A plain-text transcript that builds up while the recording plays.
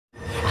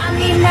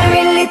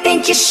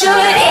think you should.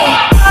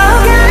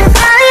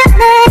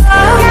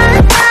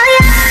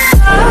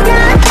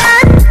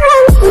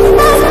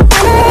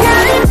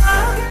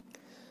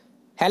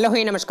 Hello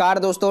ही नमस्कार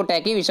दोस्तों,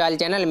 tacky विशाल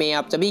channel में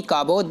आप सभी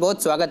का बहुत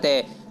बहुत स्वागत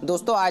है।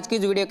 दोस्तों आज की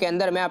इस वीडियो के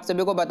अंदर मैं आप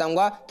सभी को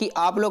बताऊंगा कि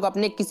आप लोग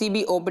अपने किसी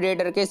भी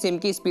ऑपरेटर के सिम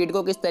की स्पीड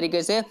को किस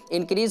तरीके से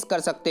इंक्रीज कर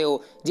सकते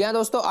हो। जी हाँ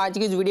दोस्तों, आज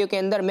की इस वीडियो के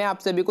अंदर मैं आप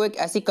सभी को एक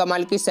ऐसी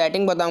कमाल की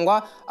सेटिंग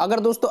बताऊंगा। अगर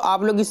दोस्तों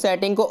आप लोग इस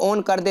सेटिंग को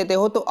ऑन कर देते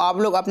हो तो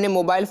आप लोग अपने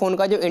मोबाइल फ़ोन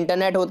का जो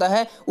इंटरनेट होता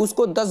है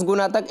उसको 10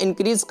 गुना तक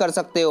इंक्रीज कर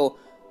सकते हो।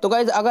 तो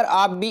गाइज अगर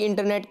आप भी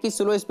इंटरनेट की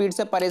स्लो स्पीड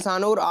से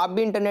परेशान हो और आप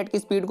भी इंटरनेट की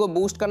स्पीड को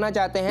बूस्ट करना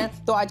चाहते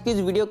हैं तो आज की इस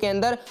वीडियो के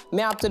अंदर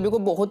मैं आप सभी को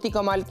बहुत ही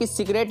कमाल की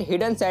सीक्रेट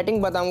हिडन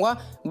सेटिंग बताऊंगा।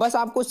 बस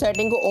आपको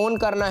सेटिंग को ऑन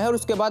करना है और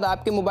उसके बाद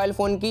आपके मोबाइल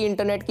फ़ोन की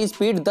इंटरनेट की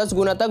स्पीड 10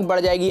 गुना तक बढ़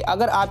जाएगी।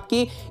 अगर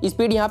आपकी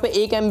स्पीड यहाँ पे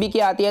 1 MB की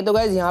आती है तो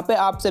गाइज यहाँ पे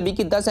आप सभी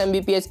की 10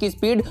 Mbps की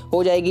स्पीड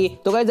हो जाएगी।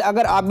 तो गाइज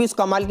अगर आप भी इस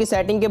कमाल की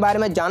सेटिंग के बारे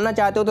में जानना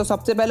चाहते हो तो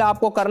सबसे पहले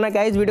आपको करना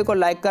क्या है, इस वीडियो को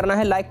लाइक करना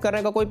है। लाइक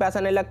करने का कोई पैसा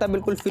नहीं लगता,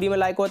 बिल्कुल फ्री में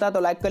लाइक होता है, तो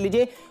लाइक कर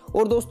लीजिए।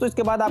 और दोस्तों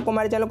इसके बाद आपको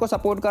हमारे चैनल को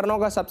सपोर्ट करना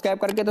होगा सब्सक्राइब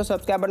करके, तो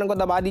सब्सक्राइब बटन को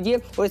दबा दीजिए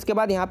और इसके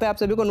बाद यहाँ पे आप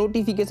सभी को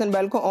नोटिफिकेशन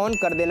बेल को ऑन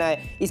कर देना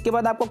है। इसके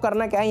बाद आपको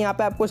करना क्या है, यहाँ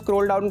पे आपको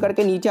स्क्रॉल डाउन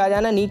करके नीचे आ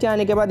जाना है। नीचे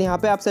आने के बाद यहाँ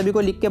पे आप सभी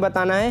को लिख के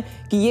बताना है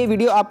कि ये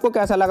वीडियो आपको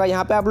कैसा लगा।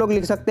 यहाँ पे आप लोग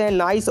लिख सकते हैं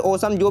नाइस,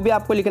 ऑसम, जो भी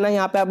आपको लिखना है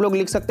यहाँ पे आप लोग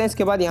लिख सकते हैं।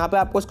 इसके बाद यहाँ पे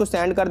आपको इसको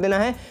सेंड कर देना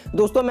है।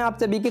 दोस्तों मैं आप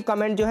सभी के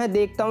कमेंट जो है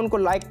देखता हूँ, उनको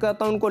लाइक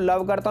करता हूँ, उनको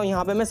लव करता हूँ।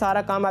 यहाँ पे मैं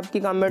सारा काम आपकी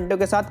कमेंटों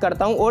के साथ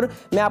करता हूँ और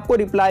मैं आपको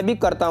रिप्लाई भी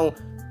करता हूँ।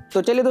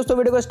 तो चलिए दोस्तों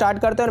वीडियो को स्टार्ट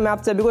करते हैं और मैं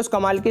आप सभी को इस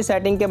कमाल की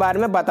सेटिंग के बारे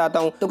में बताता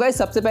हूं। तो गाइस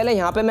सबसे पहले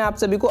यहाँ पे मैं आप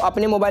सभी को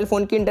अपने मोबाइल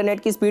फोन की इंटरनेट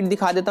की स्पीड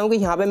दिखा देता हूं कि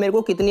यहाँ पे मेरे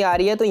को कितनी आ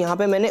रही है। तो यहाँ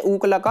पे मैंने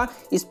ऊकला का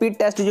स्पीड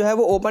टेस्ट जो है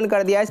वो ओपन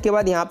कर दिया है। इसके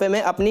बाद यहाँ पे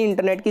मैं अपनी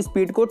इंटरनेट की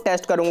स्पीड को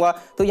टेस्ट करूंगा।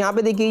 तो यहाँ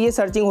पे देखिए ये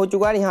सर्चिंग हो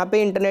चुका है। यहाँ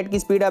पे इंटरनेट की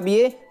स्पीड अब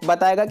ये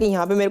बताएगा कि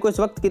यहाँ पे मेरे को इस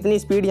वक्त कितनी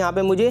स्पीड यहाँ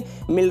पे मुझे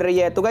मिल रही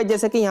है। तो गाइस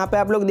जैसे कि यहाँ पे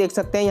आप लोग देख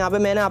सकते हैं, यहाँ पे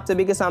मैंने आप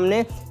सभी के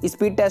सामने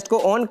स्पीड टेस्ट को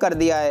ऑन कर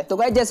दिया है। तो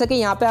गाइस जैसे कि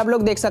यहाँ पे आप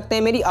लोग देख सकते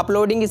हैं मेरी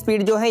अपलोडिंग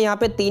स्पीड जो है यहाँ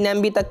पे 3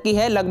 MB तक की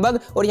है लगभग,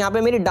 और यहाँ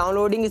पे मेरी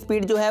डाउनलोडिंग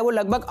स्पीड जो है वो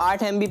लगभग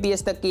 8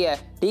 Mbps तक की है।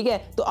 ठीक है,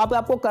 तो अब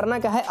आपको करना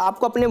क्या है,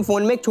 आपको अपने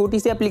फोन में एक छोटी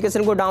सी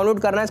एप्लीकेशन को डाउनलोड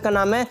करना है। इसका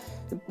नाम है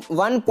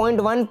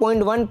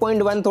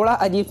 1.1.1.1, थोड़ा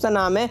अजीब सा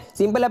नाम है।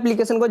 सिंपल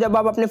एप्लीकेशन को जब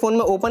आप अपने फोन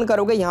में ओपन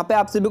करोगे यहाँ पे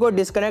आप सभी को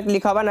डिस्कनेक्ट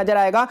लिखा हुआ नजर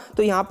आएगा।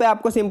 तो यहाँ पे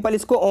आपको सिंपल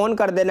इसको ऑन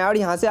कर देना है और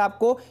यहाँ से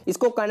आपको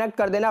इसको कनेक्ट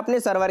कर देना अपने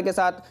सर्वर के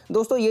साथ।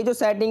 दोस्तों ये जो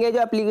सेटिंग है,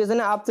 जो एप्लीकेशन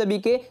है, आप सभी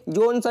के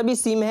जो उन सभी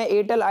सिम है,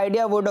 एयरटेल,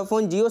 आइडिया,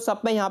 वोडाफोन, जियो,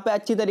 सब पे यहाँ पे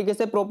अच्छी तरीके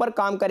से प्रॉपर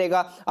काम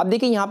करेगा। अब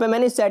देखिए यहाँ पे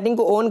मैंने इस सेटिंग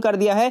को ऑन कर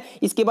दिया है।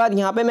 इसके बाद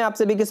यहाँ पे मैं आप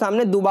सभी के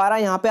सामने दोबारा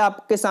यहाँ पे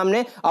आपके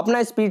सामने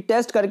अपना स्पीड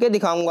टेस्ट करके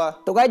दिखाऊंगा।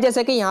 तो गाइस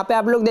जैसे कि यहाँ पे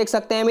आप लोग देख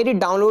सकते हैं मेरी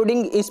डाउनलोडिंग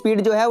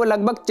स्पीड जो है वो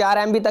लगभग 4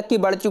 MB तक की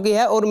बढ़ चुकी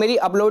है और मेरी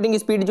अपलोडिंग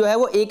स्पीड जो है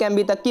वो 1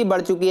 MB तक की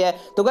बढ़ चुकी है।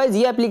 तो गाइस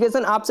ये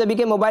एप्लीकेशन आप सभी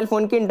के मोबाइल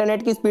फोन की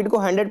इंटरनेट की स्पीड को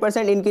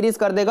 100% इंक्रीज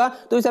कर देगा।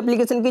 तो इस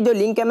एप्लीकेशन की जो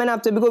लिंक है मैंने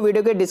आप सभी को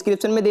वीडियो के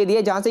डिस्क्रिप्शन में दे दी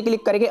है, जहां से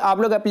क्लिक करके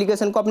आप लोग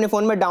एप्लीकेशन को अपने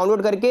फोन में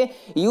डाउनलोड करके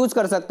यूज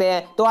कर सकते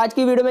हैं। तो आज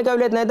की वीडियो में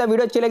केवल इतना ही था।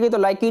 वीडियो अच्छी लगी तो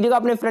लाइक कीजिएगा,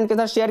 अपने फ्रेंड के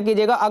साथ शेयर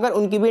कीजिएगा अगर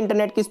उनकी भी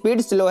इंटरनेट की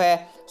स्पीड स्लो है।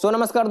 सो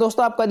नमस्कार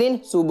दोस्तों, आपका दिन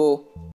शुभ हो।